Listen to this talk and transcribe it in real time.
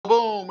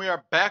We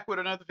are back with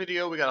another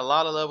video. We got a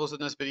lot of levels in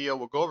this video.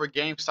 We'll go over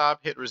GameStop,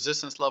 hit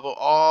resistance level,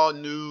 all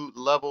new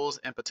levels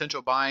and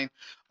potential buying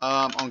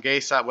on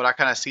GameStop, what I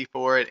kind of see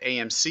for it.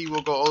 AMC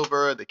will go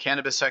over, the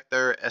cannabis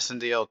sector,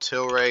 SNDL,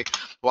 Tilray.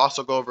 We'll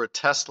also go over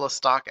Tesla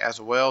stock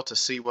as well to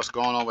see what's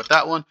going on with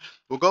that one.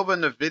 We'll go over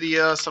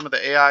Nvidia, some of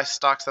the AI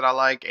stocks that I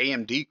like.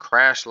 AMD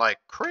crashed like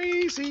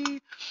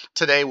crazy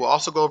today. We'll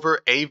also go over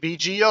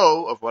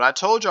AVGO of what I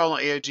told y'all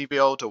on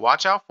AVGO to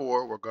watch out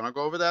for. We're going to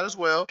go over that as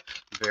well.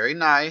 Very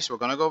nice. We're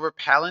going to go over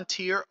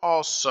Palantir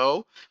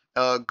also.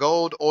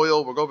 Gold,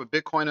 oil. We'll go over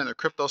Bitcoin and the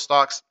crypto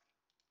stocks.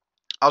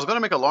 I was going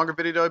to make a longer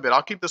video, but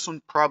I'll keep this one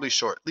probably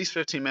short, at least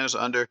 15 minutes or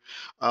under.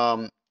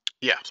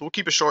 Yeah, so we'll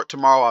keep it short.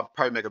 Tomorrow I'll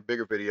probably make a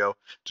bigger video,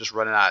 just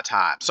running out of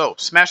time. So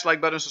smash the like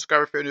button,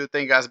 subscribe if you're new.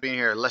 Thank you guys for being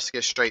here. Let's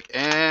get straight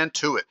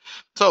into it.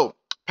 So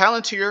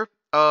Palantir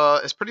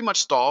is pretty much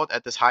stalled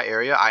at this high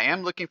area. I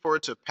am looking for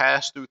it to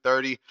pass through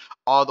 30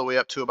 all the way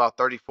up to about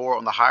 34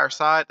 on the higher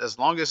side. As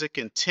long as it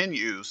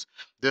continues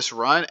this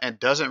run and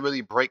doesn't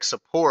really break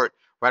support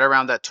right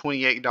around that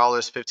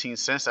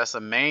 $28.15. That's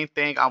the main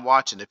thing I'm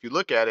watching. If you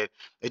look at it,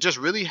 it just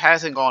really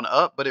hasn't gone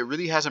up, but it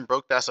really hasn't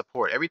broke that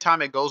support. Every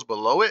time it goes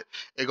below it,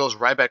 it goes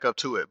right back up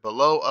to it.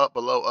 Below, up,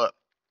 below, up.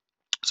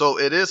 So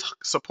it is,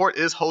 support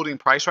is holding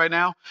price right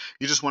now.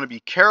 You just want to be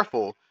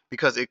careful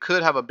because it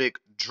could have a big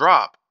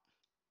drop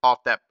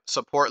off that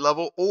support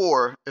level,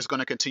 or it's going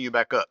to continue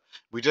back up.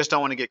 We just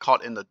don't want to get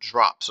caught in the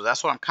drop. So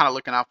that's what I'm kind of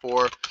looking out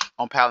for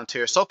on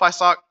Palantir. SoFi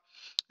stock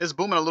is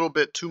booming a little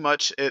bit too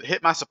much. It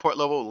hit my support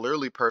level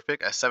literally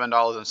perfect at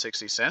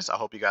 $7.60. I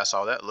hope you guys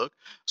saw that. Look,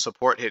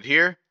 support hit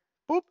here,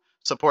 boop,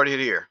 support hit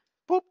here,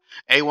 boop,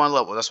 A1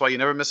 level. That's why you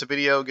never miss a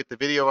video. Get the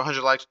video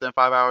 100 likes within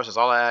 5 hours. That's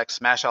all I ask.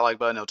 Smash that like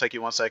button. It'll take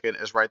you 1 second.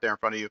 It's right there in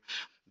front of you.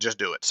 Just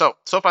do it. So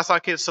SoFi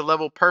stock hits the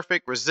level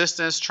perfect.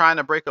 Resistance trying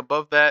to break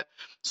above that.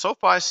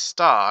 SoFi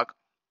stock,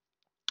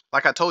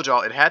 like I told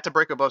y'all, it had to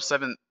break above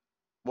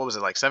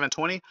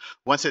 720.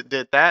 Once it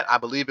did that, I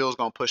believe it was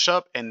going to push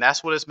up, and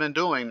that's what it's been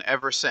doing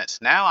ever since.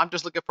 Now I'm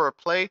just looking for a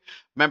play.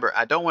 Remember,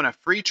 I don't want a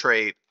free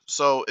trade,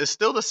 so it's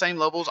still the same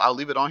levels. I'll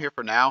leave it on here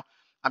for now.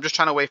 I'm just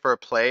trying to wait for a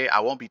play. I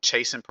won't be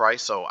chasing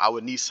price, so I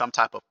would need some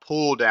type of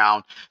pull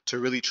down to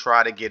really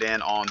try to get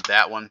in on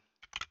that one.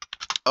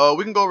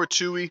 We can go over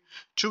Chewy.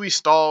 Chewy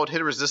stalled,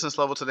 hit a resistance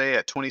level today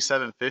at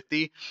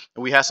 27.50,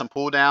 and we had some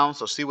pull down.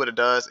 So see what it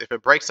does. If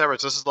it breaks that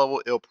resistance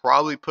level, it'll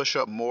probably push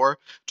up more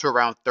to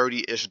around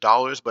 $30-ish.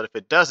 But if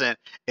it doesn't,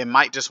 it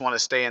might just want to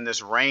stay in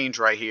this range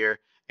right here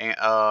and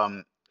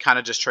kind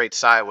of just trade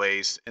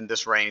sideways in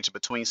this range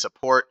between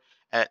support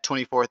at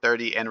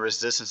 24.30 and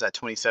resistance at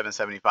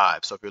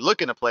 27.75. So if you're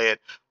looking to play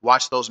it,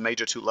 watch those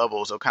major two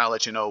levels. It'll kind of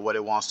let you know what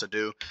it wants to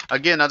do.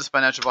 Again, not this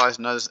financial advice,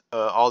 not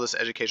all this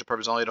educational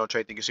purpose only. Don't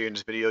trade things you see in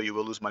this video. You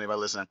will lose money by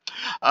listening.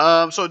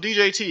 So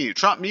DJT,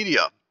 Trump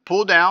media,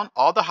 pulled down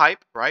all the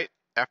hype, right,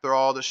 after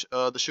all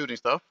the shooting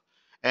stuff,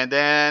 and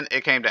then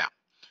it came down.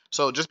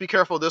 So just be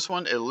careful of this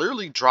one. It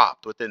literally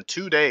dropped within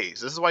 2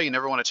 days. This is why you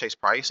never want to chase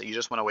price. You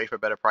just want to wait for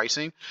better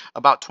pricing.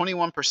 About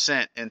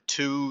 21% in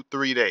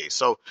 2-3 days.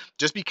 So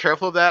just be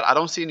careful of that. I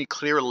don't see any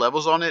clear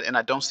levels on it, and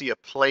I don't see a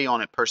play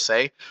on it per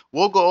se.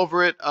 We'll go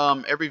over it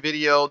every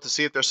video to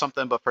see if there's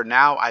something, but for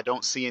now, I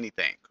don't see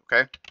anything,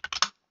 okay?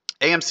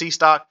 AMC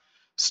stock,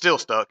 still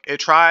stuck.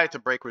 It tried to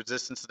break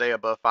resistance today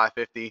above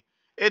 550.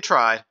 It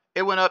tried.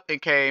 It went up and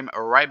came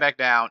right back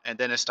down, and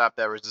then it stopped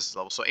that resistance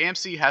level. So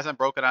AMC hasn't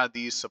broken out of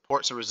these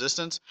supports and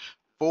resistance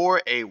for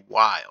a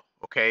while,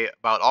 okay?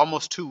 About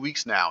almost 2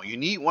 weeks now. You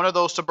need one of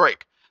those to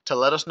break to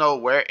let us know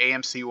where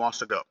AMC wants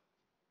to go.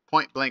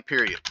 Point blank,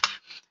 period.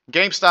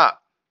 GameStop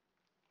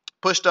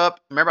pushed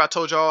up. Remember I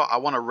told y'all I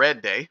want a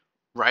red day,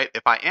 right?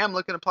 If I am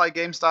looking to play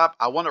GameStop,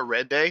 I want a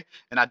red day,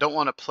 and I don't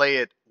want to play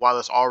it while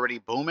it's already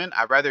booming.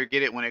 I'd rather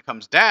get it when it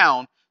comes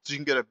down so you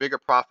can get a bigger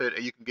profit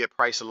and you can get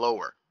price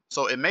lower.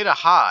 So it made a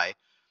high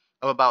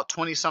of about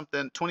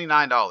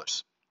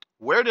 $29.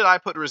 Where did I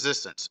put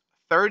resistance?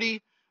 $30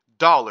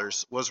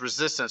 was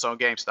resistance on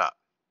GameStop.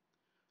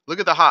 Look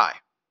at the high.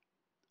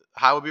 The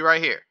high would be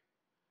right here.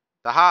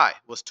 The high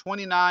was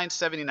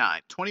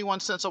 $29.79, 21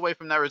 cents away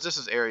from that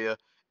resistance area,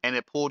 and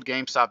it pulled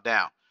GameStop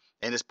down.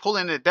 And it's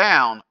pulling it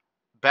down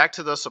back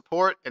to the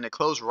support, and it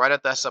closed right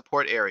at that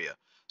support area.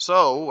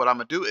 So what I'm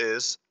going to do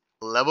is,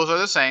 levels are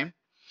the same.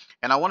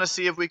 And I want to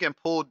see if we can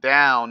pull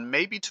down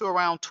maybe to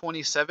around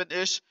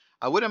 27-ish.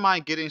 I wouldn't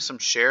mind getting some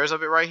shares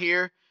of it right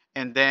here.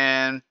 And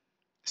then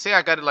say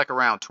I got it like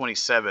around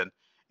 27.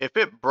 If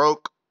it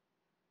broke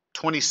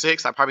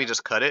 26, I'd probably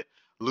just cut it,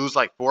 lose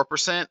like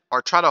 4%,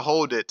 or try to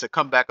hold it to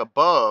come back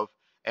above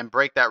and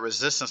break that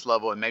resistance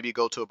level and maybe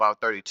go to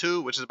about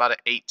 32, which is about an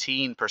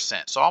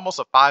 18%. So almost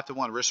a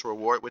 5-to-1 risk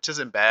reward, which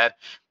isn't bad.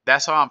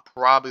 That's how I'm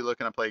probably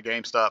looking to play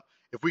GameStop.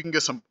 If we can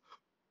get some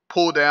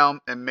pull down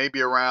and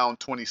maybe around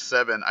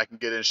 27 I can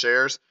get in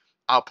shares,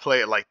 I'll play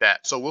it like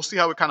that. So we'll see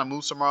how it kind of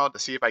moves tomorrow to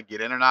see if I get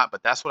in or not,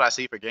 but that's what I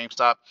see for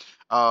GameStop.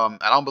 I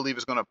don't believe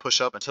it's going to push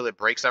up until it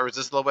breaks that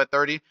resistance level at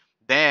 30.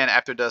 Then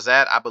after it does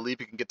that, I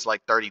believe you can get to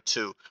like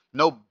 32.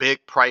 No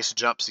big price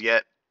jumps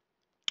yet.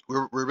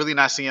 we're really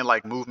not seeing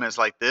like movements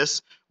like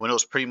this when it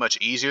was pretty much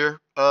easier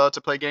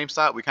to play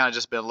GameStop. We kind of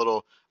just been a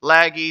little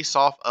laggy,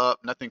 soft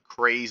up, nothing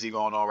crazy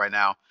going on right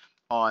now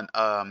on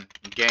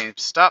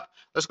GameStop.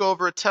 Let's go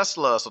over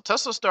Tesla. So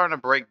Tesla's starting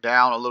to break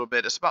down a little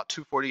bit. It's about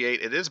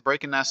 248. It is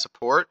breaking that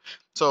support.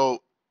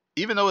 So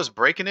even though it's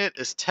breaking it,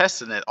 it's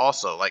testing it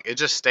also. Like it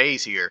just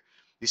stays here.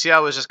 You see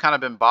how it's just kind of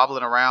been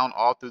bobbling around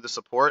all through the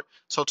support.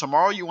 So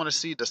tomorrow you want to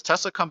see, does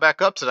Tesla come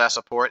back up to that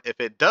support? If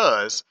it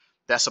does,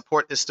 that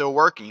support is still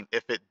working.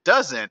 If it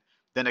doesn't,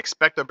 then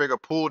expect a bigger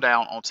pull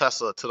down on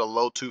Tesla to the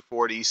low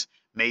 240s,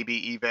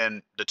 maybe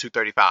even the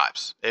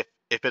 235s, if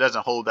it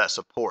doesn't hold that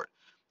support.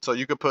 So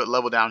you could put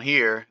level down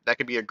here. That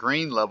could be a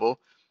green level.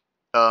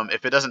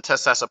 If it doesn't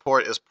test that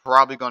support, it's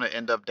probably going to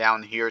end up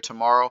down here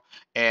tomorrow.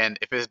 And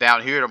if it's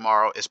down here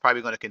tomorrow, it's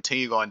probably going to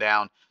continue going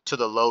down to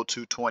the low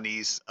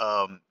 220s,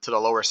 to the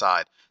lower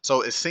side.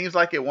 So it seems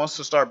like it wants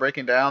to start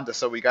breaking down.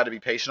 So we got to be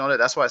patient on it.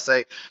 That's why I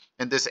say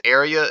in this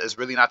area is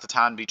really not the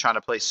time to be trying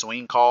to play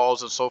swing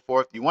calls and so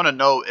forth. You want to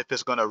know if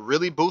it's going to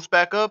really boost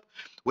back up,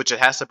 which it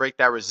has to break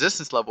that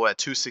resistance level at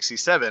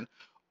 267.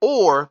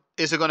 Or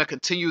is it going to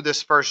continue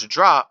this first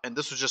drop and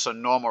this was just a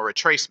normal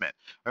retracement?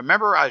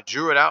 Remember, I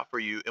drew it out for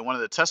you in one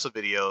of the Tesla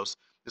videos.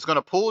 It's going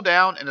to pull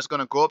down and it's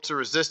going to go up to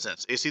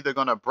resistance. It's either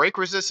going to break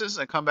resistance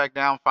and come back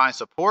down, find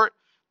support.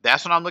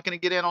 That's when I'm looking to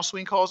get in on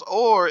swing calls,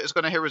 or it's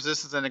going to hit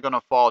resistance and it's going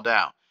to fall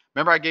down.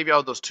 Remember, I gave you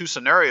all those two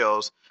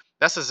scenarios.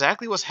 That's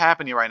exactly what's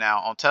happening right now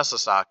on Tesla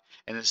stock.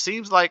 And it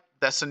seems like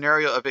that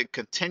scenario of it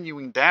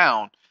continuing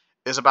down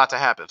is about to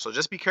happen. So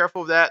just be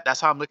careful of that.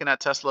 That's how I'm looking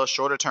at Tesla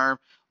shorter term.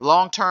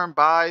 Long-term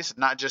buys,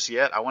 not just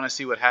yet. I want to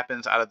see what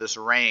happens out of this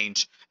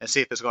range and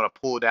see if it's going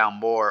to pull down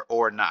more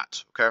or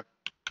not. Okay.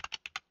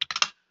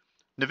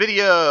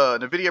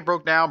 Nvidia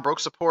broke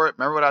support.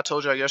 Remember what I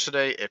told you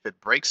yesterday? If it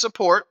breaks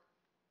support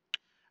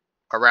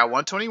around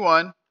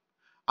 121,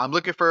 I'm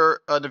looking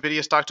for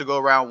Nvidia stock to go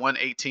around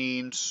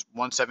 118s,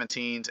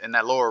 117s in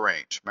that lower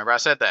range. Remember I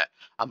said that.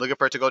 I'm looking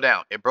for it to go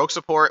down. It broke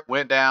support,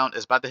 went down.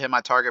 It's about to hit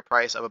my target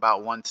price of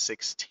about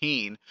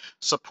 116.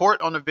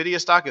 Support on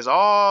Nvidia stock is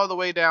all the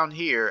way down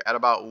here at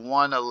about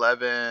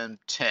 111.10.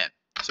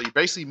 So you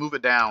basically move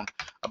it down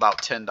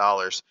about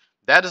 $10.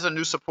 That is a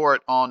new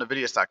support on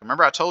Nvidia stock.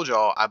 Remember I told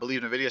y'all I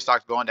believe Nvidia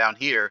stock's going down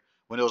here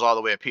when it was all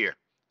the way up here.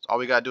 So all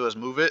we got to do is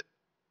move it.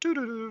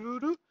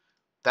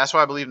 That's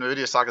why I believe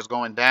Nvidia stock is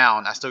going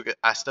down. I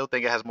still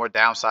think it has more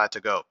downside to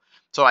go.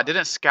 So I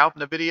didn't scalp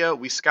Nvidia.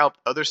 We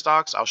scalped other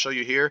stocks. I'll show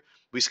you here.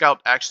 We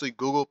scalped actually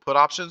Google put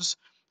options.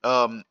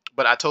 But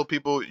I told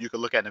people you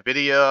could look at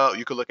Nvidia.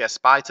 You could look at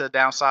SPY to the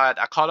downside.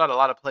 I called out a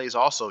lot of plays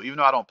also. Even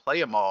though I don't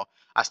play them all,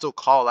 I still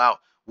call out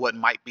what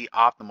might be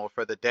optimal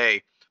for the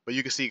day. But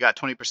you can see you got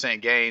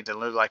 20% gains in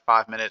literally like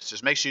 5 minutes.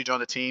 Just make sure you join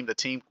the team. The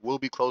team will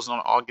be closing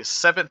on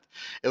August 7th.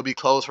 It'll be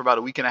closed for about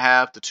a week and a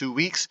half to 2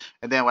 weeks.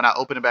 And then when I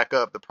open it back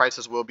up, the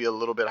prices will be a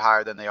little bit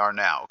higher than they are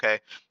now. Okay.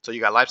 So you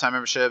got lifetime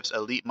memberships,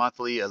 elite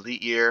monthly,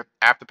 elite year,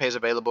 afterpays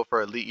available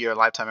for elite year and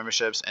lifetime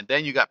memberships. And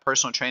then you got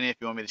personal training if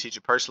you want me to teach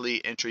you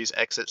personally, entries,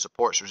 exits,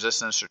 supports,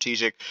 resistance,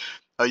 strategic.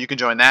 You can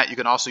join that. You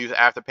can also use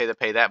Afterpay to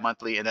pay that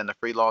monthly, and then the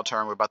free long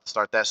term. We're about to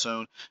start that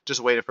soon. Just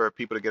waiting for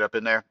people to get up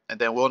in there. And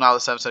then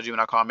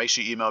will.770gmail.com. Make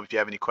sure you email if you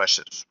have any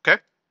questions.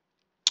 Okay.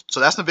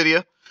 So that's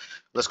Nvidia.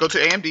 Let's go to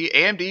AMD.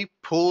 AMD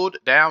pulled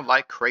down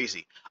like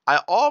crazy. I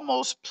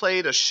almost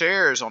played a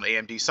shares on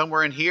AMD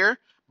somewhere in here,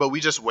 but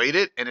we just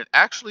waited and it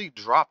actually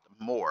dropped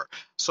more.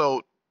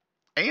 So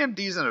AMD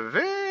is in a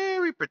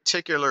very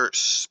particular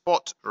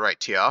spot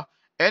right here,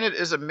 and it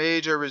is a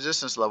major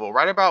resistance level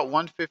right about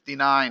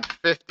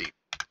 159.50.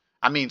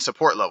 I mean,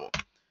 support level.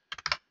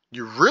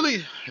 You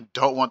really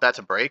don't want that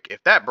to break.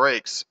 If that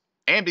breaks,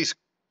 AMD's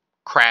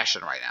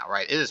crashing right now,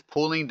 right? It is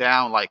pulling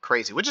down like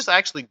crazy, which is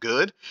actually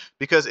good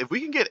because if we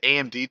can get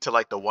AMD to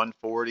like the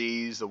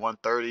 140s, the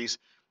 130s,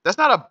 that's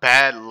not a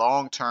bad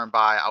long-term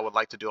buy I would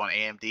like to do on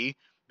AMD,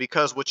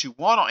 because what you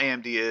want on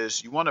AMD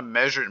is you want a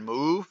measured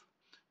move.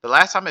 The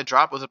last time it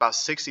dropped was about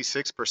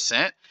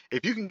 66%.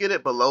 If you can get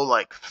it below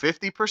like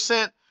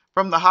 50%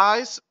 from the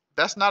highs,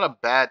 that's not a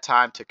bad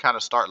time to kind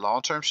of start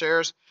long-term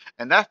shares.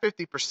 And that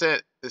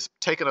 50% is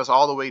taking us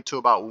all the way to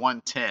about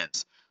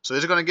 110s. So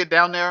is it going to get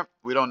down there?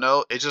 We don't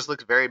know. It just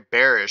looks very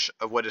bearish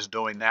of what it's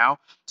doing now.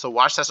 So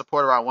watch that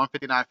support around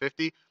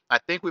 159.50. I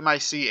think we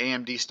might see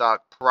AMD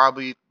stock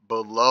probably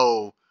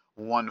below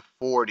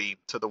 140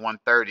 to the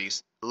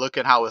 130s. Look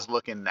at how it's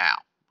looking now.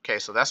 Okay,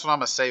 so that's what I'm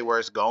going to say where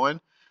it's going.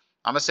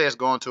 I'm going to say it's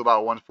going to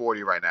about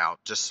 140 right now.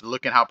 Just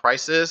looking how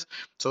price is.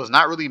 So it's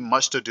not really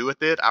much to do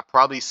with it. I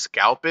probably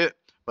scalp it.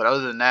 But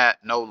other than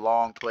that, no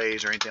long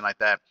plays or anything like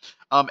that.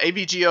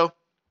 AVGO,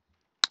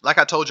 like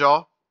I told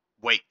y'all,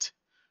 wait.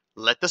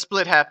 Let the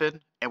split happen.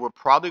 And we're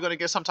probably going to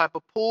get some type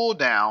of pull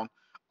down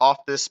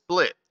off this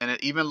split. And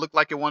it even looked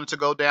like it wanted to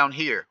go down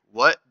here.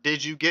 What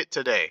did you get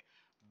today?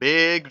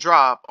 Big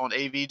drop on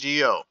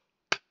AVGO.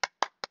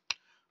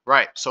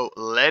 Right, so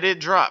let it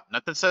drop.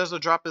 Nothing says the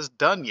drop is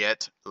done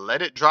yet.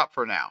 Let it drop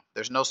for now.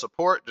 There's no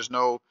support. There's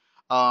no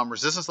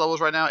resistance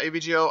levels right now,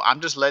 AVGO. I'm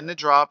just letting it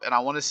drop, and I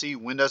want to see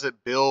when does it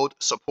build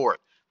support.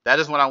 That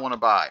is what I want to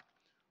buy.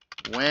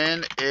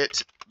 when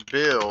it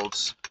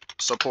builds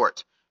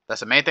support.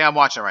 That's the main thing I'm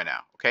watching right now.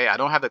 Okay, I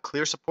don't have the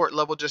clear support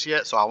level just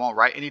yet, so I won't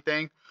write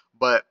anything,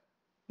 but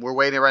we're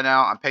waiting right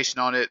now. I'm patient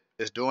on it.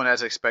 It's doing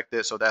as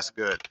expected, so that's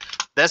good.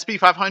 The SP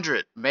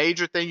 500,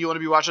 major thing you want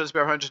to be watching SP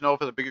 500 to know if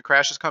the bigger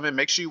crash is coming.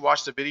 Make sure you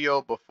watch the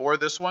video before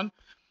this one.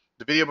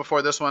 The video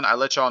before this one, I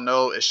let y'all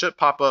know. It should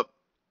pop up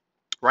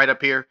right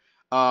up here.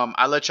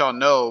 I let y'all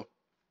know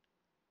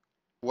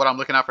what I'm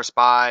looking out for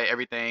SPY,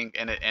 everything,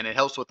 and it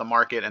helps with the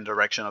market and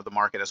direction of the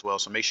market as well.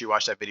 So make sure you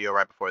watch that video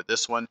right before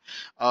this one.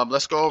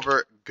 Let's go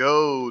over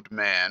gold,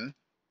 man.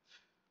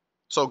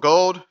 So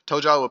gold,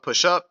 told y'all it would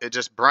push up. It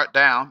just brought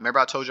down. Remember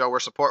I told y'all where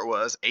support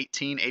was,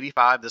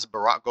 1885. This is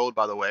Barack gold,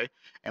 by the way.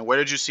 And where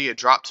did you see it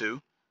drop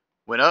to?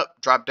 Went up,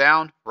 dropped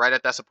down, right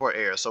at that support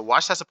area. So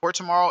watch that support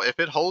tomorrow. If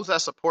it holds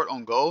that support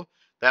on gold,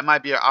 that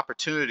might be an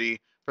opportunity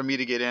for me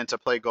to get in to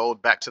play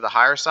gold back to the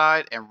higher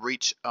side and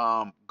reach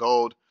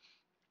gold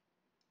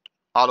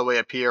all the way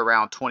up here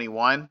around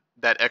 21,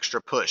 that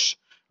extra push.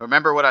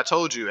 Remember what I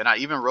told you, and I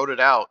even wrote it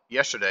out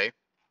yesterday.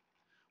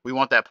 We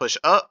want that push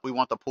up. We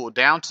want the pull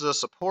down to the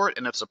support.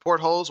 And if support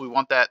holds, we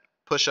want that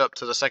push up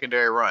to the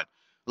secondary run.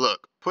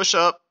 Look, push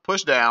up,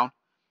 push down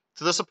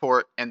to the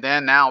support. And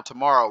then now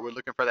tomorrow, we're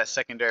looking for that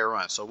secondary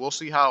run. So we'll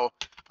see how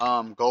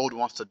gold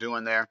wants to do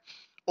in there.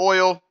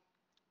 Oil,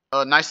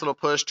 a nice little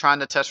push, trying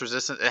to test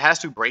resistance. It has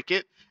to break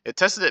it. It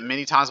tested it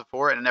many times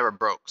before and it never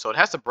broke. So it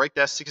has to break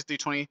that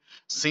 6320.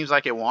 Seems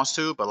like it wants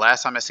to, but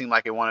last time it seemed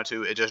like it wanted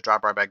to. It just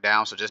dropped right back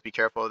down. So just be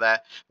careful of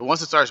that. But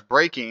once it starts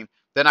breaking,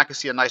 then I can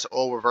see a nice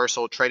oil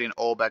reversal, trading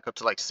oil back up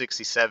to like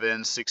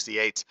 67,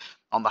 68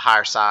 on the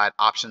higher side,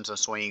 options and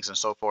swings and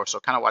so forth. So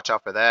kind of watch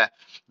out for that.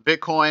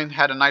 Bitcoin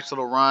had a nice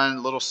little run,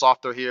 a little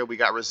softer here. We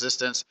got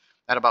resistance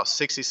at about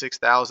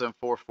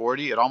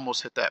 66,440. It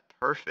almost hit that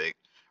perfect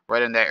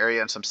right in that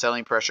area, and some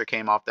selling pressure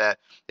came off that.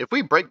 If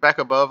we break back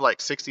above like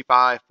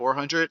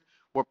 65,400,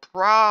 we're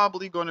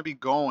probably going to be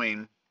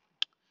going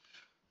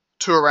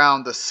to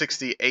around the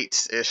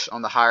 68-ish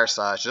on the higher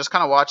side. So just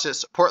kind of watch it.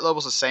 Support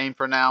level's the same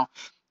for now.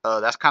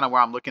 That's kind of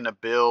where I'm looking to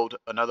build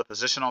another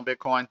position on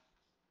Bitcoin.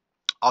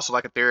 Also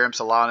like Ethereum,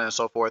 Solana, and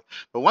so forth.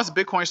 But once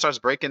Bitcoin starts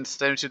breaking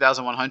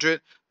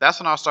 72,100, that's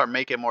when I'll start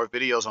making more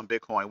videos on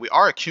Bitcoin. We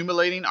are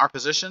accumulating our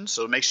positions,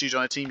 so make sure you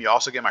join the team. You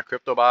also get my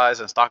crypto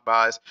buys and stock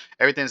buys.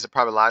 Everything's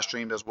probably live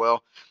streamed as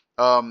well.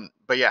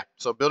 But yeah,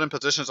 so building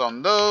positions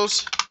on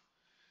those.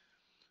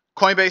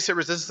 Coinbase hit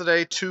resistance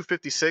today,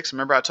 256.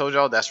 Remember I told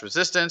y'all that's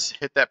resistance.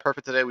 Hit that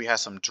perfect today. We had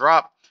some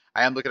drop.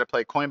 I am looking to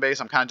play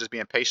Coinbase. I'm kind of just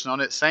being patient on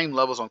it. Same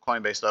levels on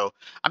Coinbase though.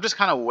 I'm just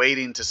kind of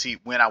waiting to see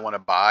when I want to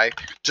buy.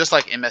 Just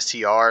like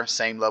MSTR,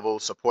 same level,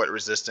 support,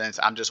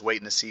 resistance. I'm just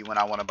waiting to see when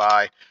I want to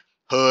buy.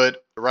 Hood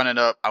running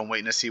up. I'm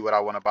waiting to see what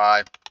I want to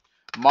buy.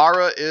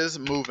 Mara is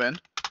moving.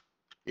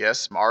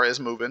 Yes, Mara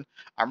is moving.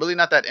 I'm really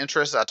not that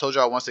interested. I told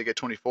y'all once they get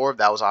 24,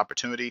 that was an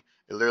opportunity.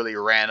 It literally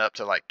ran up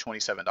to like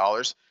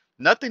 $27.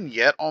 Nothing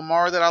yet on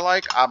Mara that I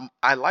like.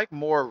 I like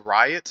more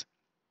Riot,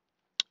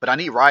 but I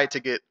need Riot to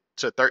get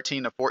to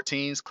 13 to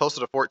 14s,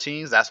 closer to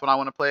 14s. That's when I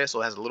want to play it,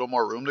 so it has a little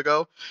more room to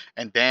go.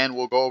 And then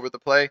we'll go over the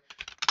play.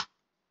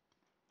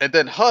 And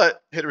then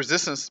HUT hit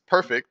resistance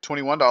perfect,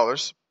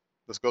 $21.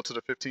 Let's go to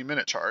the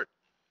 15-minute chart.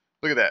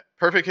 Look at that.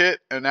 Perfect hit.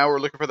 And now we're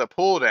looking for the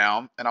pull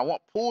down. And I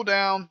want pull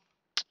down.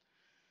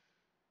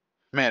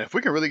 Man, if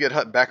we can really get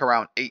HUT back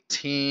around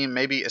 18,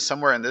 maybe it's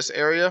somewhere in this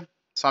area.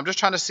 So I'm just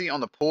trying to see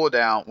on the pull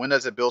down, when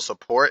does it build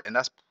support? And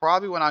that's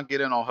probably when I'll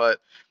get in on HUT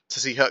to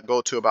see HUT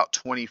go to about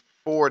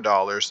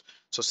 $24.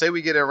 So say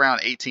we get it around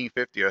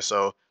 1850 or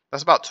so.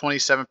 That's about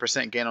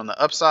 27% gain on the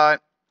upside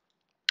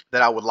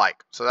that I would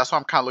like. So that's what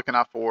I'm kind of looking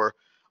out for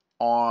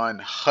on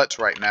HUT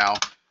right now.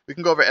 We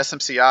can go over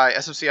SMCI.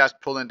 SMCI is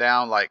pulling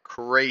down like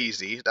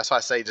crazy. That's why I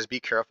say just be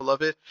careful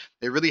of it.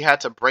 They really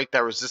had to break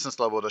that resistance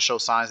level to show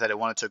signs that it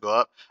wanted to go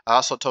up. I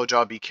also told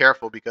y'all be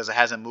careful because it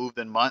hasn't moved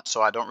in months,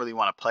 so I don't really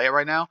want to play it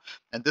right now.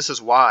 And this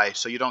is why,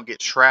 so you don't get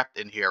trapped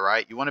in here,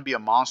 right? You want to be a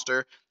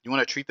monster. You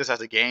want to treat this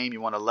as a game.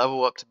 You want to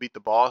level up to beat the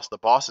boss. The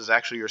boss is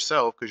actually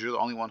yourself because you're the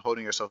only one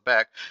holding yourself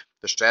back.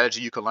 The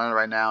strategy you can learn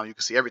right now, you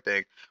can see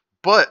everything.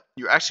 But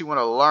you actually want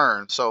to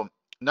learn. So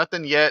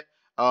nothing yet.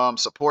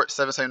 Support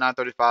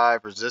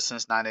 779.35,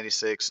 resistance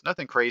 986.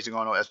 Nothing crazy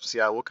going on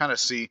SPCI. We'll kind of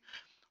see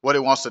what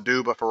it wants to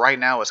do, but for right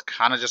now, it's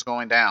kind of just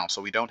going down,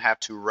 so we don't have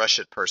to rush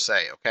it per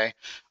se. Okay.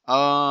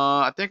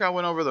 I think I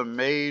went over the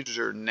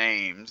major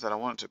names that I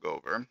wanted to go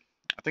over.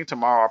 I think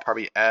tomorrow I'll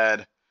probably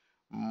add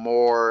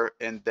more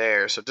in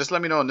there. So just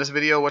let me know in this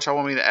video what y'all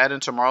want me to add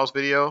in tomorrow's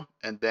video,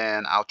 and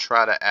then I'll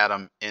try to add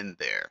them in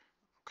there.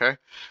 Okay.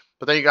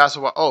 But thank you guys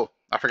for. Oh,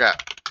 I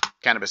forgot.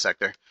 Cannabis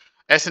sector.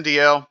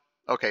 SNDL.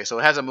 Okay, so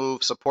it hasn't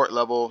moved. Support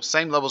level,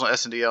 same levels on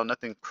SNDL,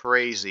 nothing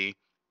crazy.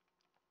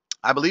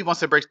 I believe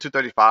once it breaks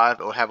 235,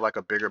 it will have like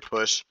a bigger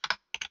push.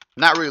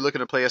 Not really looking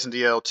to play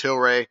SNDL.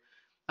 Tilray,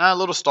 a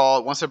little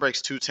stalled. Once it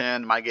breaks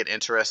 210, might get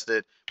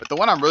interested. But the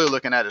one I'm really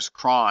looking at is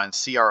Cron,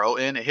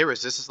 C-R-O-N. It hit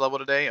resistance level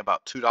today,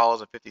 about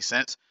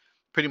 $2.50.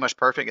 pretty much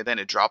perfect, and then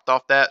it dropped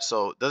off that.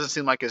 So it doesn't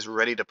seem like it's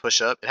ready to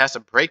push up. It has to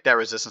break that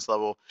resistance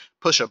level,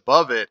 push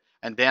above it,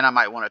 and then I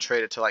might want to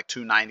trade it to like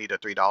 $2.90 to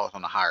 $3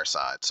 on the higher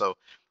side. So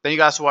thank you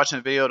guys for watching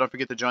the video. Don't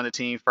forget to join the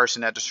team first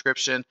in that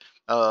description.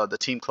 The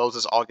team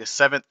closes August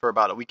 7th for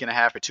about a week and a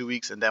half or 2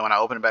 weeks, and then when I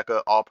open it back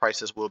up, all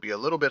prices will be a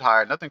little bit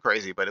higher. Nothing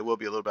crazy, but it will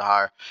be a little bit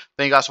higher.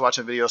 Thank you guys for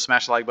watching the video.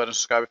 Smash the like button,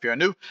 subscribe if you're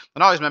new,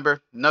 and always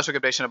remember, no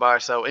recommendation to buy or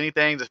sell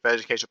anything. Just for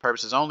educational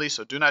purposes only.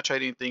 So do not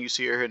trade anything you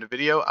see or hear in the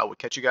video. I will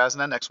catch you guys in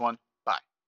the next one.